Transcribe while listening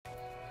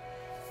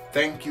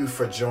Thank you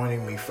for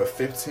joining me for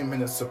 15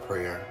 minutes of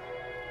prayer,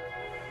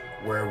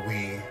 where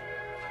we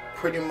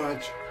pretty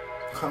much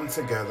come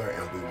together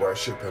and we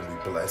worship and we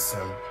bless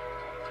Him,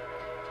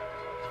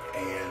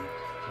 and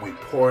we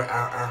pour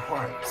out our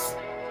hearts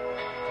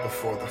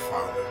before the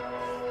Father.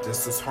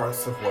 This is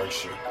Hearts of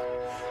Worship,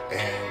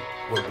 and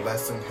we're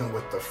blessing Him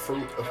with the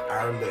fruit of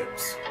our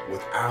lips.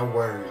 With our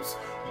words,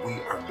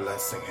 we are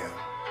blessing Him.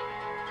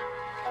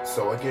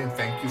 So again,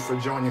 thank you for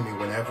joining me.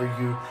 Whenever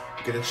you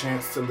get a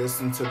chance to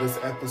listen to this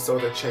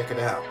episode or check it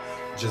out,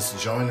 just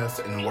join us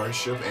in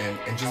worship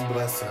and just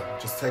bless Him.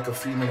 Just take a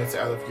few minutes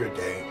out of your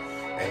day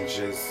and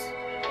just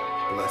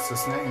bless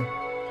His name.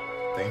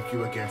 Thank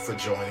you again for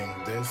joining.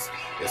 This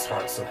is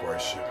Hearts of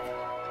Worship.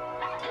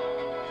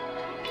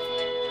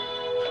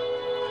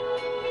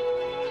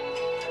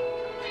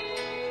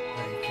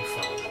 Thank you,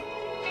 Father.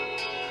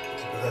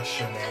 Bless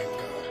your name,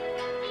 God.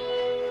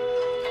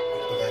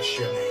 Bless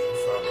your name,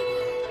 Father God.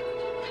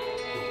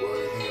 You're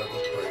worthy of the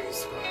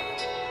praise, God.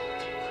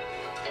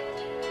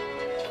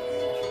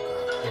 Thank you,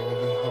 God.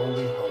 Holy,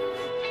 holy, holy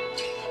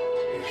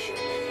is your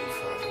name,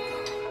 Father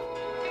God.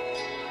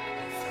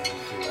 We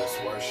thank you. Let's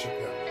worship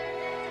Him.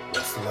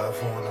 Let's love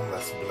on Him.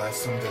 Let's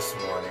bless Him this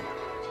morning.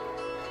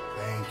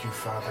 Thank you,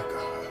 Father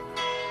God.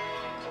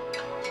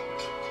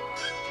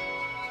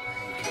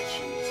 Thank you,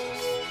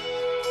 Jesus.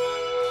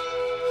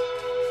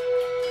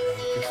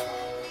 Thank you, Father.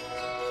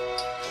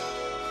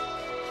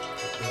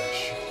 We bless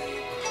your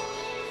name, God.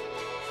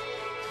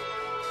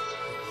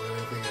 You're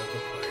worthy of the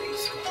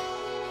praise, God.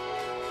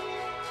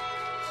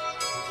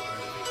 You're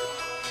worthy, God.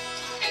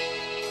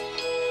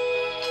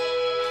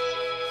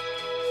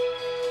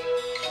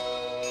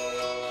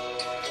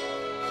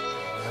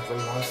 Never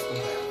lost the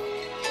battle.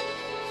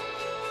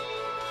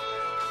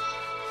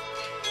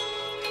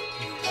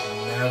 You will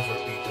never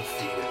be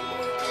defeated,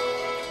 Lord God.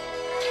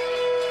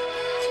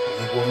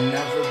 You will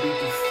never be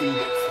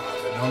defeated,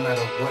 Father. No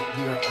matter what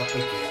we are up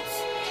against,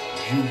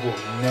 you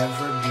will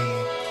never be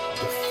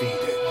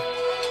defeated.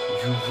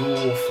 You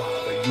rule,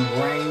 Father. You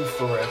reign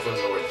forever,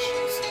 Lord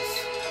Jesus.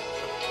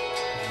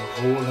 You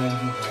rule and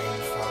you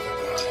reign, Father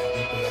God, and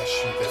we bless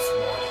you this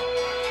morning.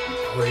 We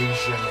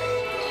praise your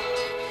name, God.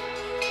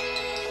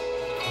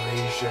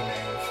 Praise your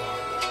name,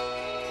 Father.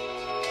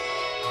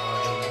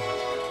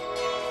 Hallelujah.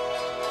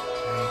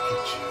 Thank you,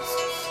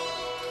 Jesus.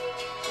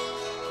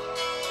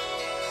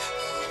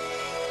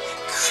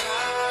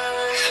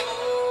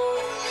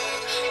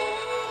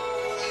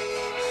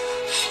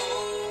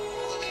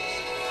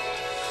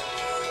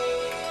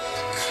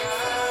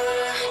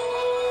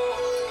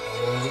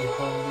 Holy,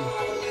 holy,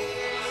 holy.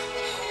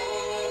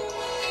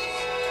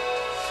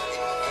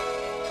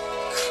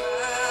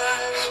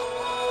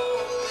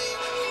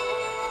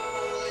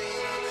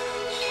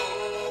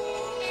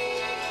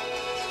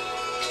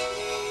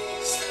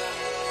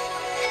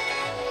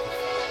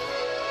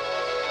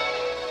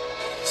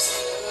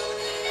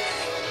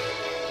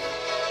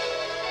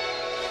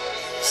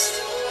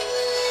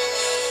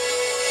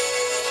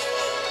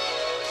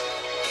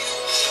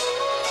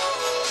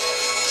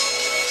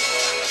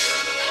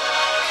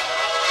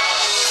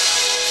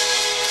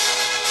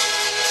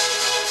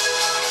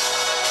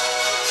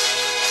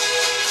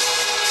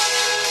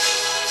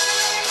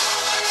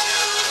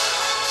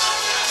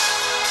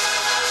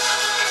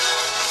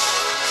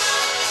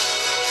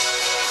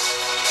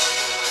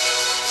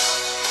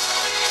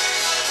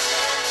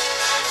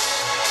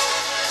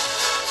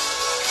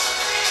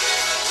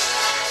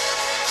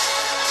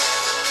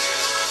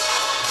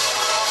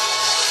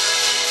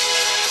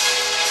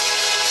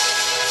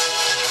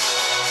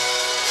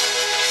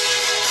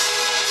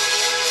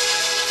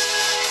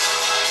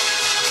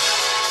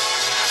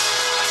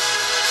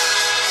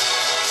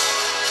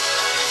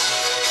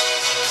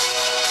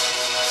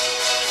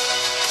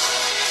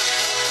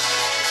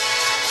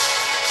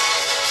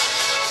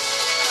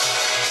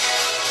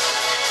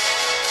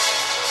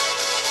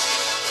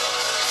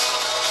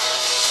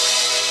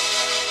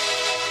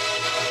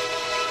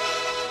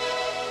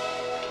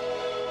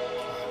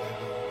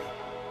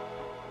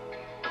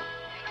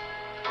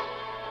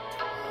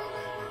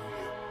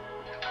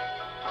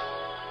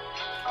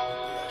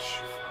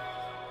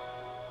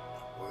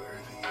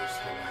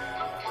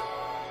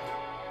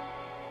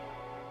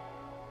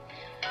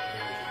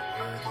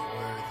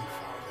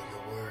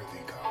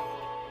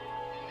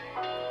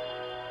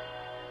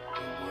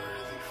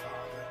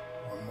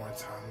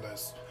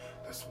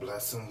 Let's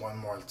bless Him one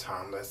more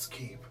time. Let's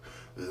keep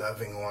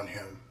loving on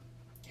Him.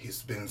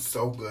 He's been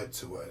so good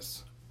to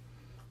us.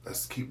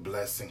 Let's keep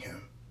blessing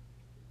Him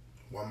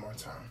one more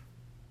time.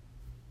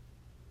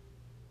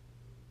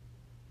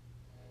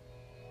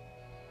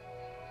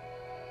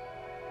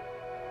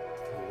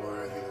 You're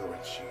worthy,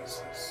 Lord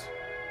Jesus.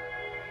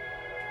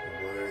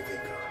 You're worthy,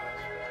 God.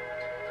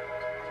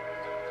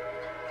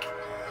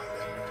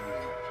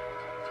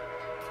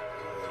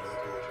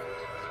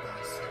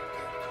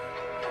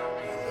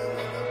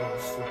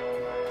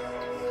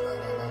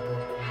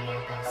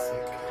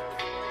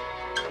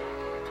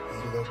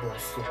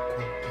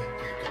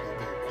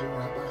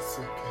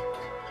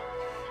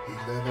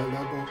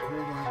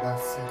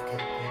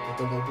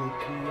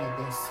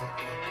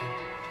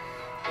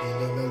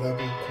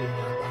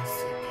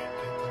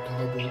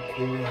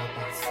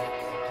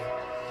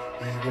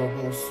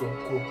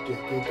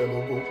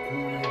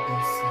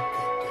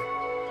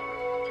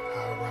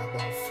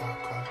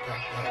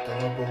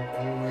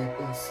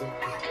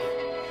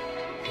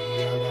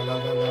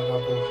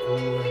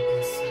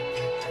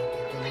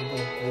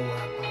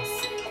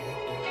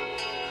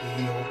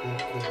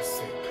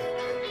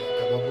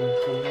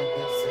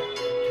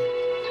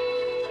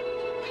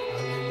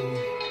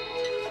 Hallelujah.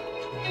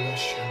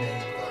 Bless your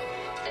name, God.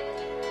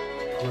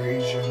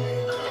 Praise your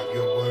name, God.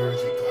 You're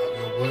worthy, God.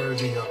 You're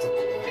worthy of the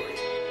glory.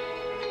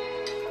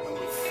 And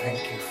we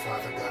thank you,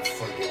 Father God,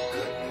 for your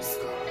goodness,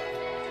 God.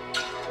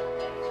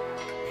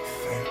 We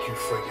thank you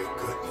for your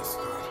goodness,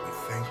 God. We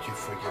thank you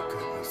for your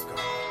goodness,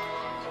 God.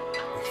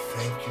 We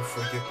thank you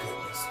for your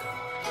goodness, God.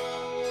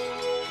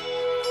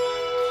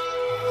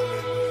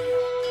 Hallelujah.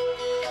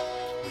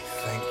 We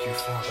thank you,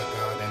 Father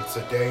God. And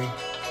today,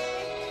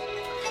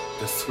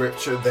 the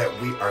scripture that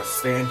we are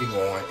standing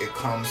on, it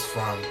comes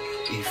from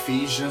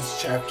Ephesians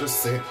chapter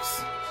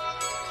 6,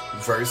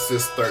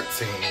 verses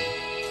 13.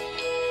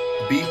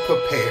 Be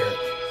prepared.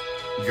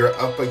 You're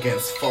up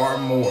against far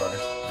more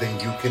than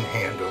you can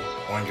handle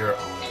on your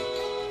own.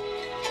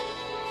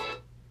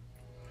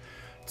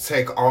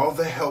 Take all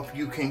the help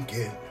you can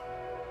get.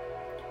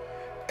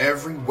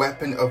 Every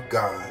weapon of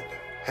God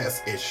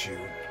has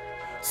issued,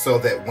 so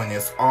that when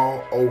it's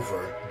all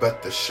over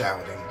but the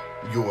shouting,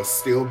 you will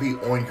still be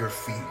on your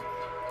feet.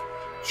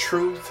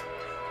 Truth,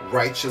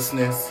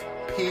 righteousness,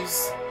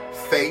 peace,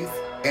 faith,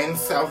 and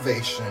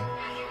salvation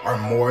are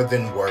more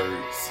than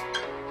words.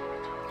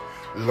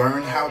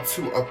 Learn how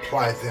to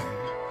apply them.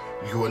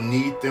 You will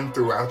need them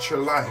throughout your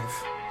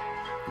life.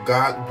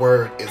 God's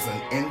word is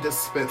an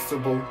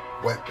indispensable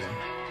weapon.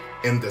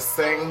 In the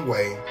same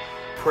way,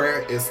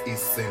 prayer is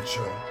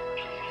essential.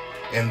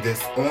 In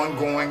this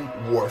ongoing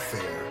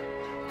warfare,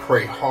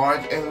 pray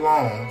hard and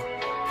long.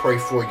 Pray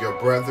for your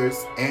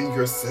brothers and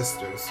your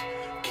sisters.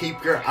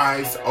 Keep your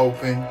eyes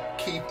open.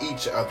 Keep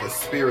each other's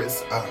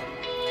spirits up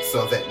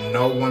so that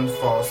no one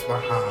falls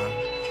behind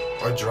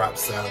or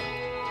drops out.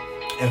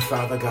 And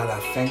Father God, I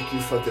thank you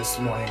for this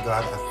morning,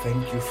 God. I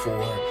thank you for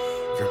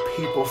your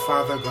people,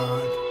 Father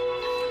God.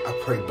 I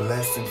pray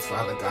blessings,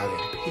 Father God,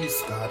 and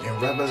peace, God,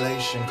 and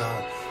revelation,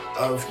 God,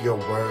 of your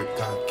word,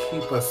 God.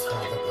 Keep us,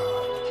 Father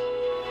God.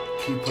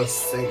 Keep us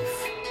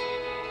safe.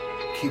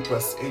 Keep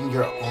us in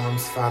your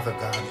arms, Father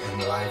God,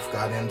 in life,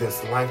 God. In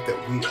this life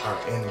that we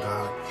are in,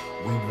 God,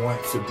 we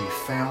want to be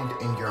found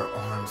in your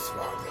arms,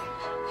 Father.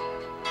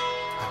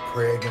 I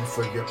pray again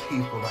for your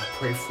people. I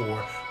pray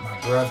for my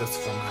brothers,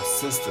 for my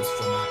sisters,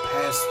 for my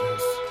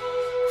pastors,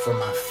 for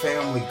my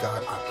family,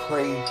 God. I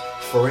pray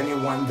for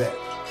anyone that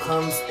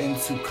comes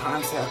into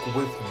contact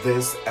with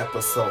this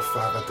episode,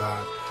 Father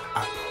God.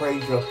 I pray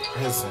your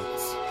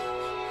presence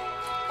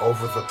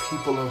over the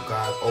people of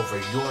God, over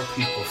your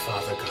people,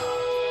 Father God.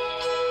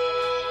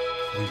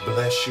 We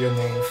bless your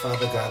name,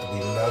 Father God.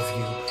 We love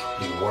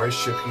you. We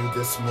worship you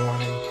this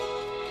morning.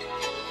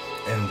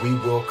 And we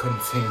will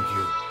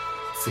continue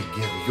to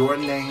give your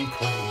name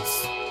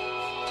praise.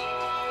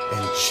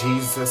 In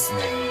Jesus'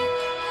 name,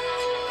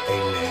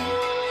 amen.